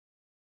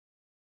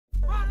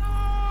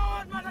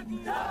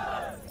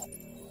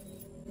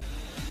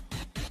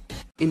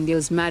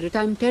India's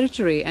maritime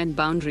territory and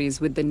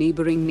boundaries with the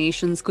neighboring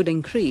nations could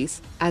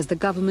increase, as the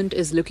government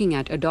is looking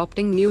at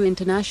adopting new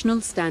international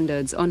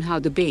standards on how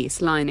the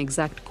baseline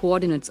exact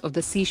coordinates of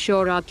the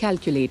seashore are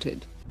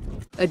calculated.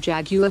 A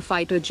Jaguar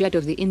fighter jet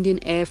of the Indian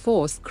Air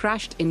Force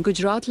crashed in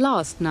Gujarat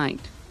last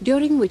night,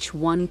 during which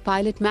one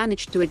pilot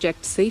managed to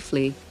eject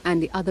safely,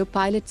 and the other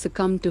pilot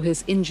succumbed to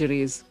his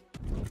injuries.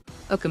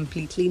 A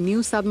completely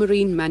new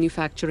submarine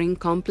manufacturing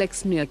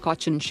complex near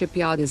Cochin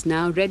shipyard is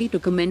now ready to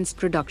commence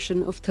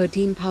production of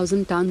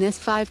 13,000-ton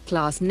S-5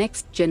 class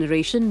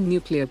next-generation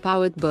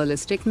nuclear-powered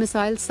ballistic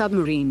missile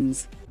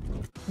submarines.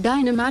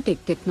 Dynamatic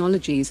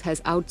Technologies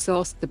has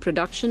outsourced the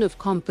production of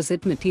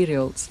composite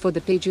materials for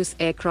the Tejas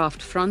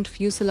aircraft front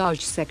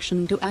fuselage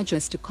section to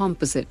Azista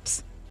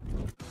Composites.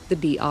 The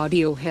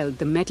DRDO held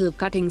the metal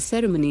cutting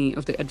ceremony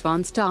of the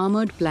advanced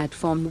armored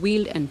platform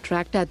wheeled and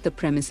tracked at the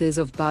premises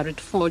of Bharat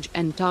Forge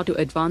and Tata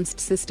Advanced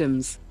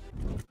Systems.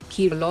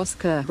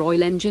 Kirloskar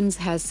Royal Engines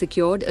has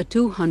secured a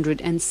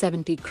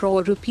 270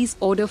 crore rupees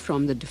order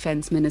from the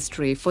Defence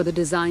Ministry for the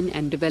design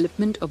and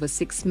development of a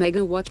 6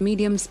 megawatt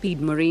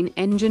medium-speed marine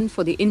engine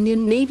for the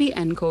Indian Navy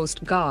and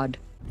Coast Guard.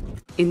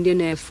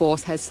 Indian Air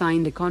Force has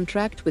signed a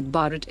contract with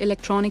Bharat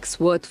Electronics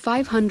worth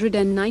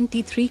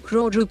 593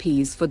 crore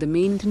rupees for the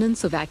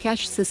maintenance of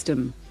Akash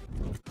system.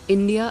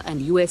 India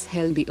and US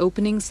held the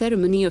opening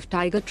ceremony of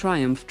Tiger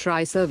Triumph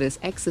Tri-Service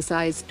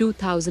Exercise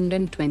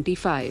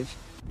 2025.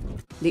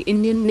 The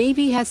Indian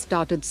Navy has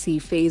started sea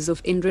phase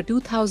of INDRA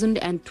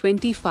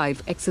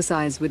 2025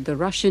 exercise with the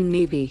Russian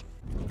Navy.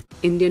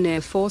 Indian Air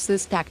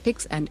Force's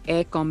Tactics and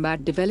Air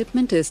Combat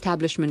Development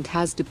Establishment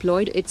has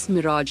deployed its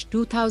Mirage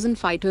 2000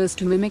 fighters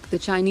to mimic the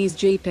Chinese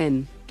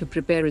J-10, to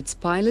prepare its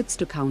pilots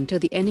to counter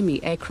the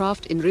enemy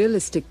aircraft in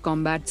realistic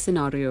combat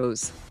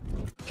scenarios.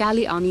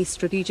 Kalyani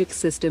Strategic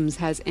Systems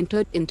has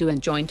entered into a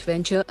joint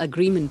venture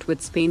agreement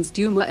with Spain's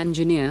Duma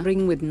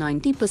Engineering with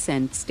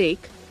 90%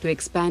 stake, to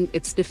expand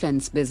its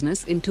defense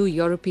business into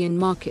European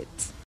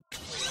markets.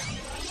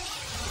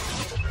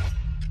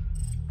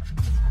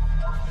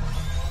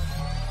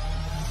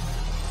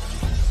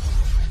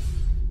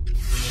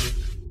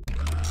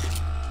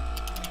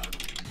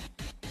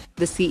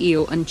 The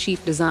CEO and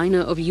chief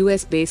designer of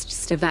US-based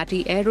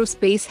Stevati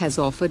Aerospace has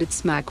offered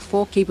its Mach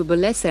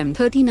 4-capable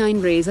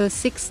SM-39 Razor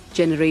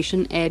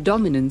 6th-generation air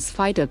dominance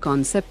fighter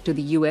concept to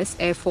the US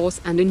Air Force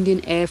and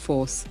Indian Air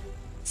Force.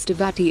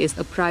 Stevati is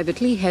a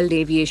privately held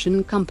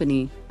aviation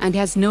company, and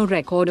has no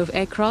record of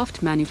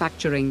aircraft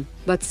manufacturing,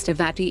 but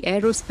Stevati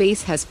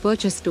Aerospace has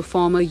purchased a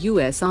former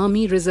US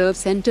Army Reserve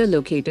Center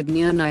located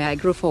near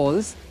Niagara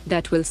Falls,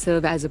 that will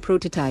serve as a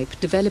prototype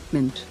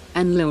development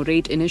and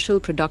low-rate initial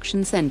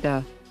production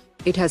center.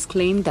 It has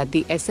claimed that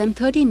the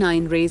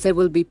SM-39 Razor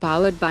will be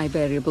powered by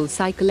variable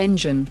cycle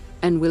engine,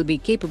 and will be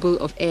capable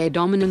of air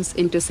dominance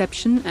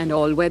interception and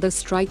all-weather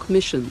strike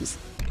missions.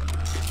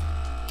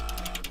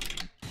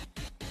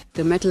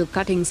 The metal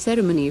cutting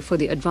ceremony for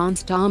the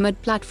advanced armored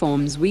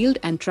platforms wheeled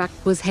and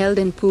tracked was held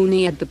in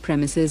Pune at the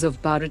premises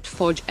of Bharat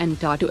Forge and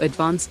Tata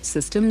Advanced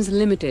Systems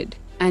Limited,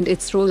 and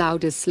its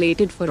rollout is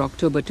slated for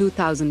October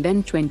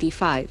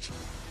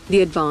 2025.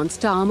 The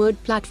Advanced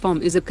Armored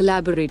Platform is a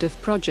collaborative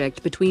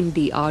project between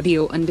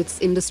DRDO and its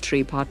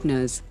industry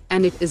partners,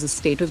 and it is a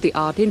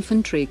state-of-the-art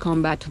infantry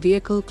combat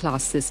vehicle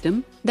class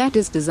system that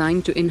is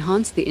designed to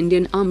enhance the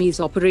Indian Army's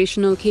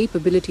operational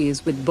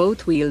capabilities with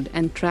both wheeled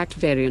and tracked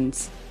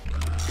variants.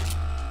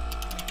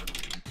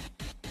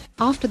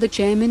 After the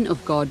chairman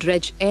of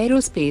Godrej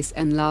Aerospace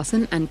and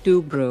Larsen &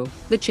 Toubro,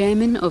 the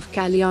chairman of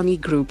Kalyani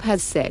Group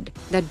has said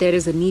that there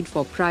is a need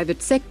for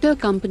private sector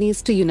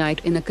companies to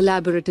unite in a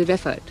collaborative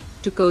effort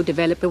to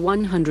co-develop a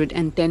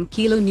 110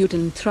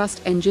 kN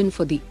thrust engine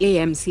for the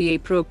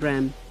AMCA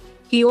program.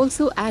 He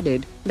also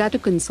added that a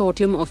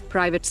consortium of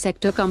private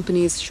sector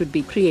companies should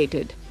be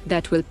created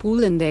that will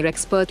pool in their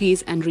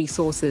expertise and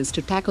resources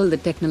to tackle the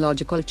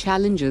technological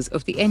challenges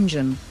of the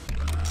engine.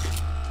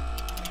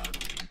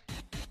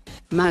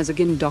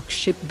 Mazagon Dock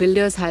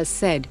Shipbuilders has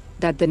said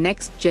that the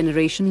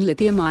next-generation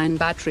lithium-ion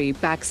battery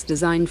packs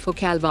designed for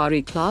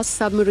Calvary-class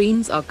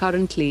submarines are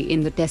currently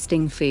in the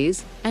testing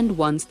phase, and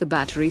once the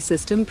battery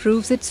system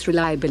proves its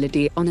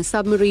reliability on a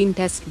submarine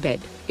test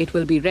bed, it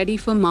will be ready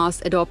for mass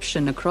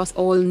adoption across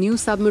all new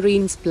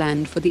submarines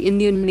planned for the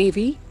Indian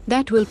Navy,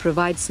 that will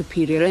provide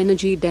superior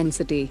energy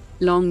density,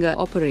 longer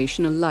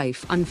operational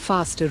life and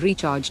faster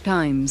recharge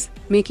times,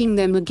 making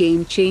them a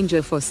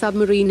game-changer for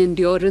submarine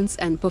endurance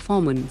and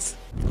performance.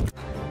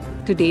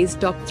 Today's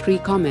top 3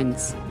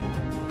 comments.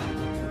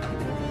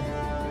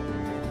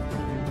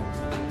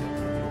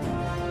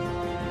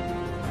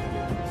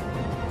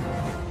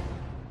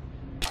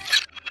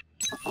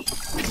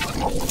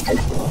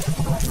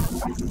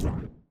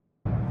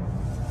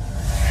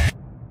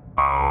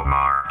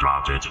 Omar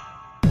dropped it.